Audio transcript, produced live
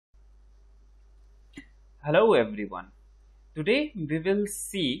Hello everyone. Today we will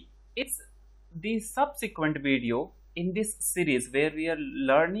see it's the subsequent video in this series where we are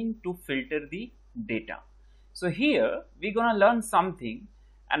learning to filter the data. So here we're gonna learn something,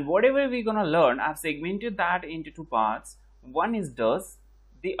 and whatever we're gonna learn, I've segmented that into two parts. One is does,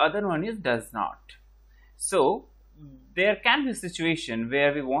 the other one is does not. So there can be a situation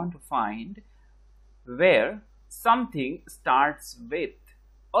where we want to find where something starts with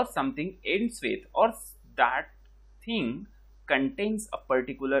or something ends with or that thing contains a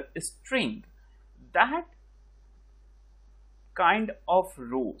particular string. That kind of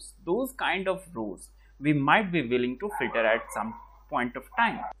rows, those kind of rows we might be willing to filter at some point of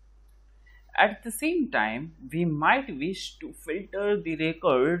time. At the same time, we might wish to filter the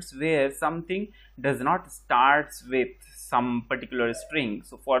records where something does not starts with some particular string.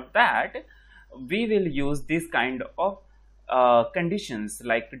 So for that, we will use this kind of conditions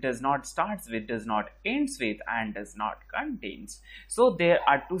like does not starts with, does not ends with, and does not contains. So there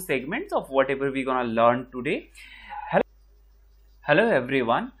are two segments of whatever we're gonna learn today. Hello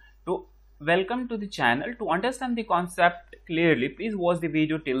everyone. To welcome to the channel. To understand the concept clearly, please watch the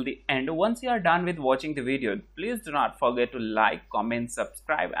video till the end. Once you are done with watching the video, please do not forget to like, comment,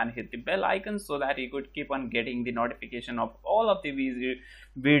 subscribe and hit the bell icon so that you could keep on getting the notification of all of the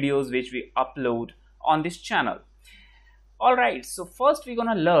videos which we upload on this channel. Alright, so first we're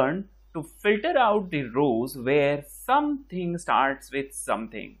gonna learn to filter out the rows where something starts with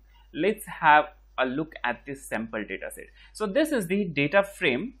something. Let's have a look at this sample data set. So this is the data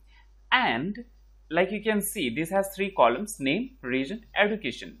frame, and like you can see, this has three columns: name, region,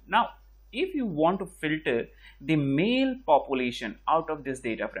 education. Now if you want to filter the male population out of this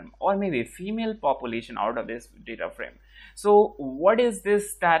data frame, or maybe female population out of this data frame, so what is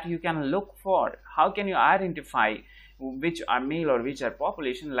this that you can look for? How can you identify which are male or which are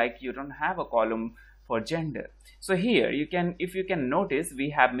population, like you don't have a column for gender? So here you can, if you can notice,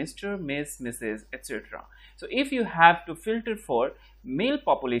 we have Mr., Miss, Mrs., etc. So if you have to filter for male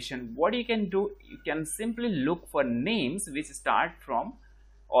population, what you can do, you can simply look for names which start from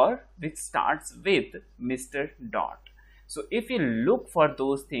or which starts with Mr. Dot. So if you look for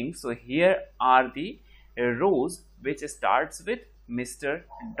those things, so here are the rows which starts with Mr.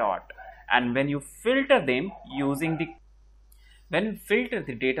 Dot, and when you filter them using the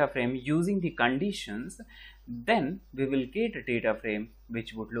data frame using the conditions, then we will get a data frame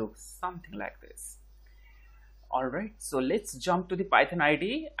which would look something like this. Alright, so let's jump to the Python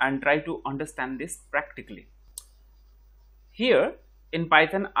IDE and try to understand this practically. Here in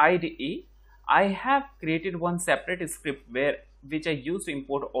Python IDE, I have created one separate script which I use to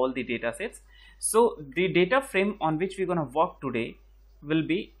import all the data sets. So the data frame on which we're going to work today will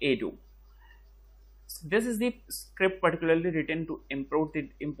be edu. This is the script particularly written to import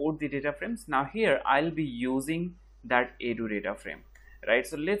the data frames. Now here I'll be using that edu data frame, right?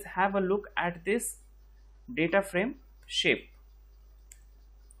 So let's have a look at this data frame shape.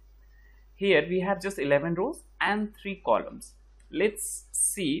 Here we have just 11 rows and 3 columns. Let's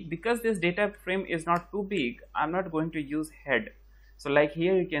see, because this data frame is not too big, I'm not going to use head. So like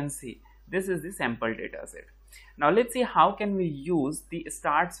here you can see, this is the sample data set. Now let's see how can we use the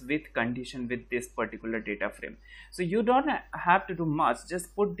starts with condition with this particular data frame. So you don't have to do much,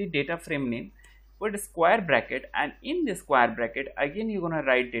 just put the data frame name, put a square bracket, and in the square bracket again you're gonna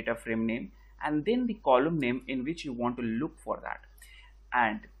write data frame name and then the column name in which you want to look for that.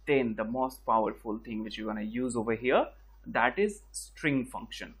 And then the most powerful thing which you're gonna use over here, that is string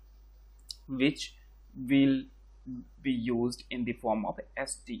function, which will be used in the form of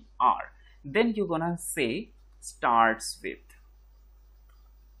str. Then you're gonna say starts with,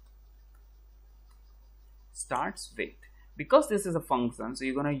 because this is a function, so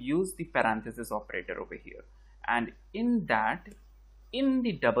you're gonna use the parenthesis operator over here, and in that, in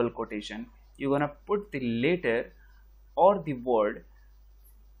the double quotation, you're gonna put the letter or the word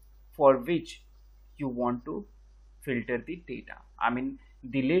for which you want to filter the data. I mean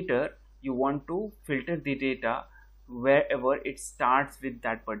the letter you want to filter the data wherever it starts with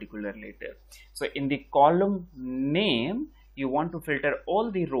that particular letter. So in the column name, you want to filter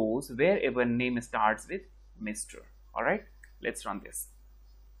all the rows wherever name starts with Mr. Alright, let's run this.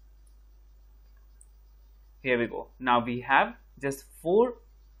 Here we go. Now we have just 4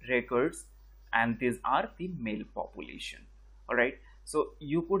 records and these are the male population. Alright, so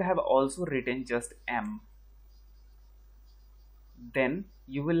you could have also written just M. Then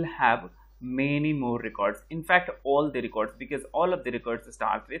you will have many more records, in fact all the records, because all of the records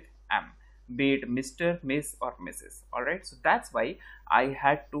start with M, be it Mr., Miss or Mrs. Alright, so that's why I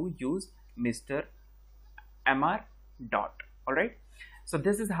had to use Mr. Mr. Dot. Alright, So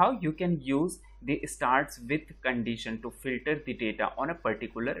this is how you can use the starts with condition to filter the data on a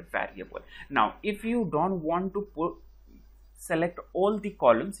particular variable. Now if you don't want to select all the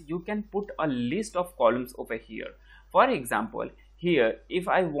columns, you can put a list of columns over here. For example, here if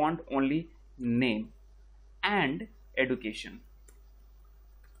I want only name and education,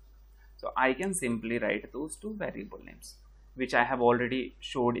 so I can simply write those two variable names, which I have already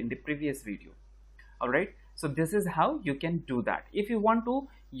showed in the previous video. Alright, so this is how you can do that. If you want to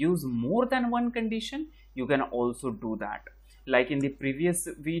use more than one condition, you can also do that. Like in the previous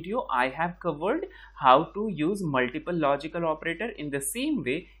video, I have covered how to use multiple logical operator. In the same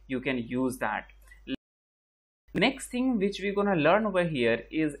way, you can use that. Next thing which we're gonna learn over here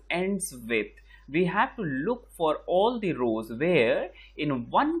is ends with. We have to look for all the rows where in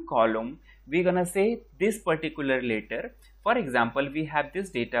one column we're gonna say this particular letter. For example, we have this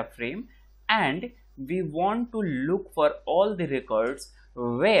data frame and we want to look for all the records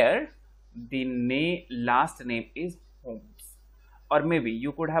where the last name is Holmes, or maybe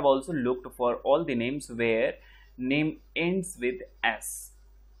you could have also looked for all the names where name ends with S,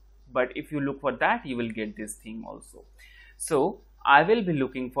 but if you look for that, you will get this thing also. So I will be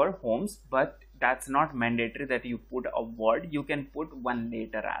looking for Holmes, but that's not mandatory that you put a word, you can put one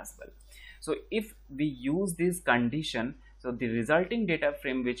letter as well. So if we use this condition, so the resulting data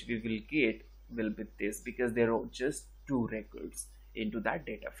frame which we will get will be this, because there are just two records into that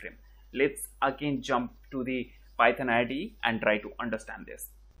data frame. Let's again jump to the Python IDE and try to understand this.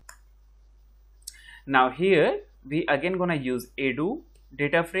 Now here we again gonna use edu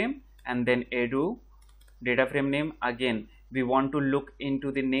data frame and then edu data frame name. Again we want to look into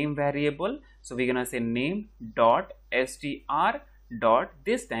the name variable, so we're gonna say name dot str dot,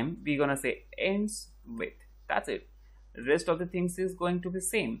 this time we're gonna say ends with. That's it. Rest of the things is going to be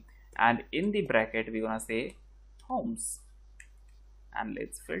same, and in the bracket we're gonna say Holmes, and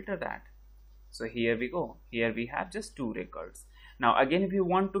let's filter that. So here we go. Here we have just two records. Now again, if you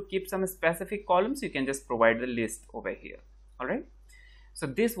want to keep some specific columns, you can just provide the list over here. All right. So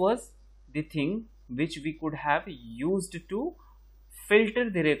this was the thing which we could have used to filter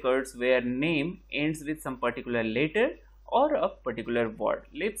the records where name ends with some particular letter or a particular word.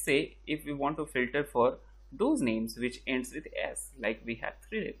 Let's say if we want to filter for those names which ends with S, like we have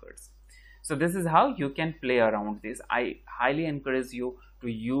 3 records. So this is how you can play around this. I highly encourage you to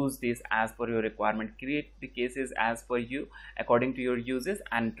use this as per your requirement. Create the cases as per you, according to your uses,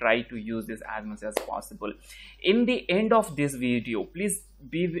 and try to use this as much as possible. In the end of this video, please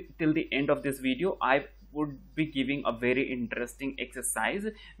be till the end of this video. I would be giving a very interesting exercise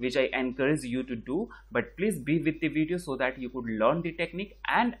which I encourage you to do, but please be with the video so that you could learn the technique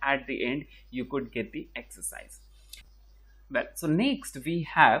and at the end you could get the exercise. Well, so next we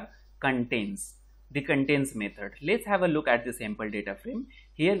have contains, the contains method. Let's have a look at the sample data frame.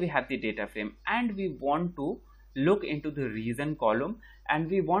 Here we have the data frame and we want to look into the reason column, and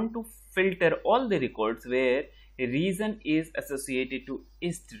we want to filter all the records where reason is associated to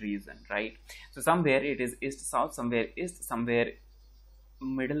east region, right? So somewhere it is east south, somewhere east, somewhere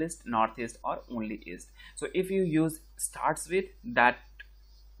middle east, northeast, or only east. So if you use starts with, that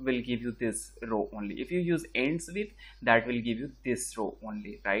will give you this row only. If you use ends with, that will give you this row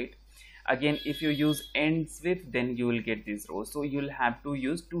only, right? Again, if you use ends with, then you will get this row. So you'll have to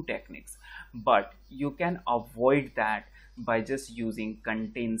use 2 techniques, but you can avoid that by just using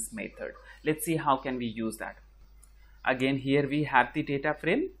contains method. Let's see how can we use that. Again, here we have the data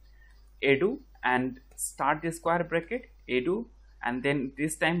frame edu and start the square bracket edu, and then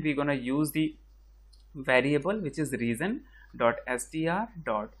this time we're gonna use the variable which is reason dot str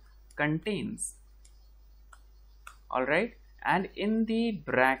dot contains. All right, and in the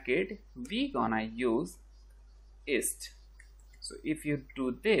bracket we gonna use east. So if you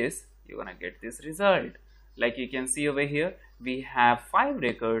do this, you're gonna get this result. Like you can see over here, we have 5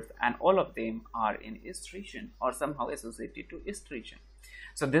 records and all of them are in east region or somehow associated to east region.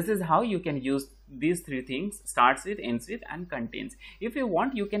 So this is how you can use these 3 things: starts with, ends with, and contains. If you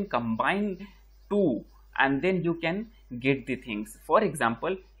want, you can combine 2 and then you can get the things. For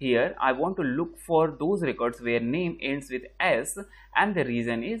example, here I want to look for those records where name ends with S and the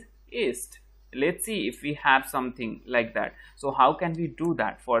region is east. Let's see if we have something like that. So how can we do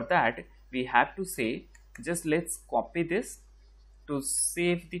that? For that we have to say, just let's copy this to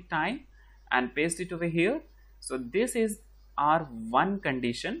save the time and paste it over here. So this is our one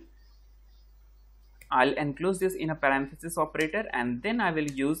condition. I'll enclose this in a parenthesis operator, and then I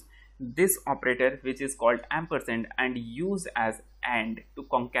will use this operator which is called ampersand and use as AND to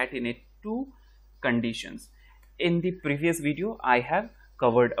concatenate 2 conditions. In the previous video I have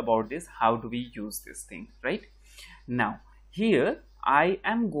covered about this, how do we use this thing, right? Now here I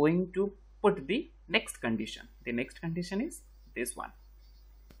am going to put the next condition. The next condition is this one.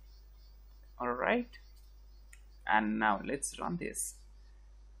 All right, and now let's run this.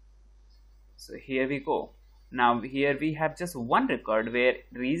 So here we go. Now here we have just one record where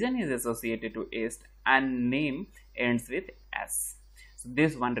region is associated to east and name ends with s. So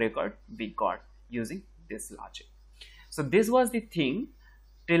this one record we got using this logic. So this was the thing.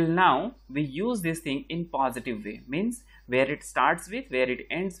 Till now we use this thing in positive way, means where it starts with, where it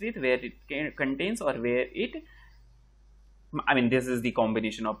ends with, where it contains, or where it, I mean, this is the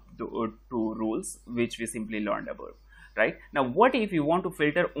combination of the two rules which we simply learned about. Right now, what if you want to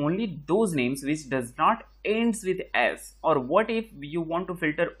filter only those names which does not ends with s, or what if you want to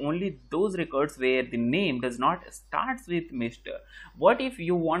filter only those records where the name does not starts with Mr.? What if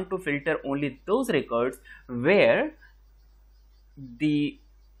you want to filter only those records where the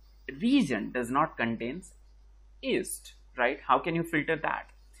region does not contains east? Right, how can you filter that?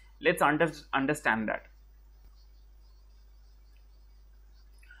 Let's understand that.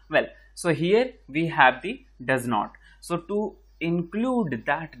 Well, so here we have the does not. So to include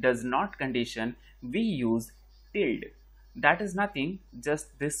that does not condition, we use tilde. That is nothing,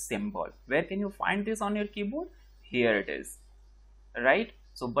 just this symbol. Where can you find this on your keyboard? Here it is, right?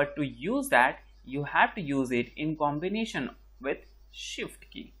 So but to use that, you have to use it in combination with shift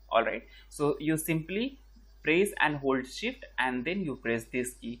key. All right, so you simply press and hold shift, and then you press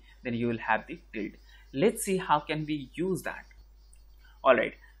this key, then you will have the tilde. Let's see how can we use that. All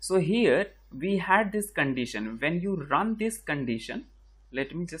right, so here we had this condition. When you run this condition,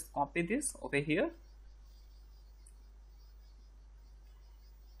 let me just copy this over here.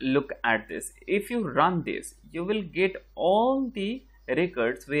 Look at this. If you run this, you will get all the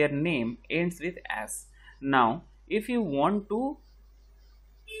records where name ends with s. Now if you want to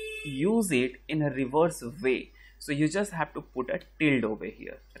use it in a reverse way, so you just have to put a tilde over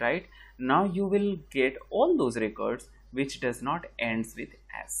here. Right now you will get all those records which does not ends with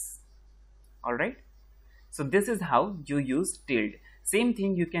s. All right, so this is how you use tilde. Same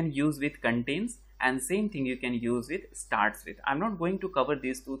thing you can use with contains, and same thing you can use with starts with. I'm not going to cover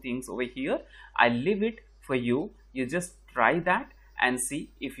these two things over here. I leave it for you. You just try that and see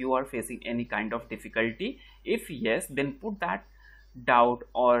if you are facing any kind of difficulty. If yes, then put that doubt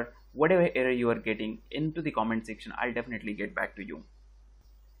or whatever error you are getting into the comment section. I'll definitely get back to you.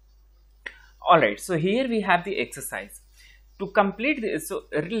 All right, so here we have the exercise. To complete this, so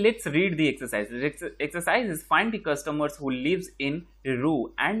let's read the exercise. The exercise is find the customers who lives in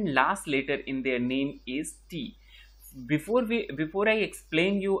Ru and last letter in their name is T. Before I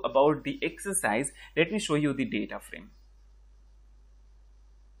explain you about the exercise, let me show you the data frame.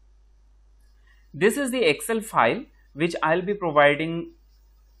 This is the Excel file which I'll be providing,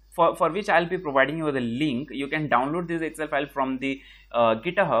 for which I'll be providing you the link. You can download this Excel file from the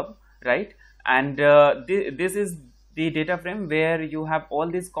GitHub, right? And this is the data frame where you have all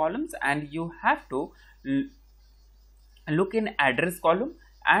these columns, and you have to look in address column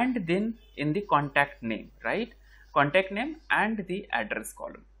and then in the contact name, right? Contact name and the address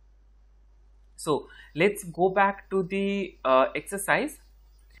column. So let's go back to the exercise.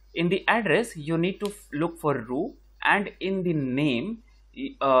 In the address you need to look for Ru, and in the name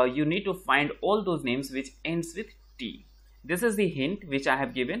you need to find all those names which ends with T. This is the hint which I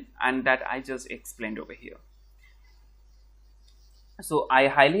have given and that I just explained over here. So I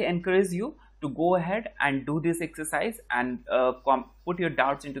highly encourage you to go ahead and do this exercise and put your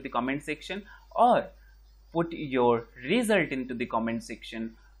doubts into the comment section, or put your result into the comment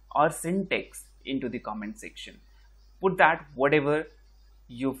section, or syntax into the comment section. Put that whatever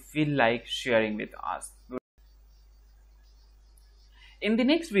you feel like sharing with us. In the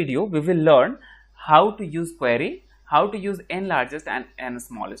next video, we will learn how to use query, how to use n largest and n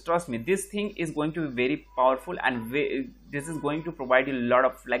smallest. Trust me, this thing is going to be very powerful, and this is going to provide you a lot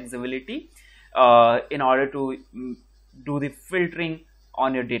of flexibility in order to do the filtering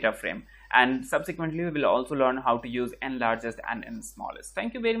on your data frame. And subsequently, we will also learn how to use n largest and n smallest.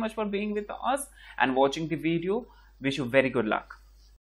 Thank you very much for being with us and watching the video. Wish you very good luck.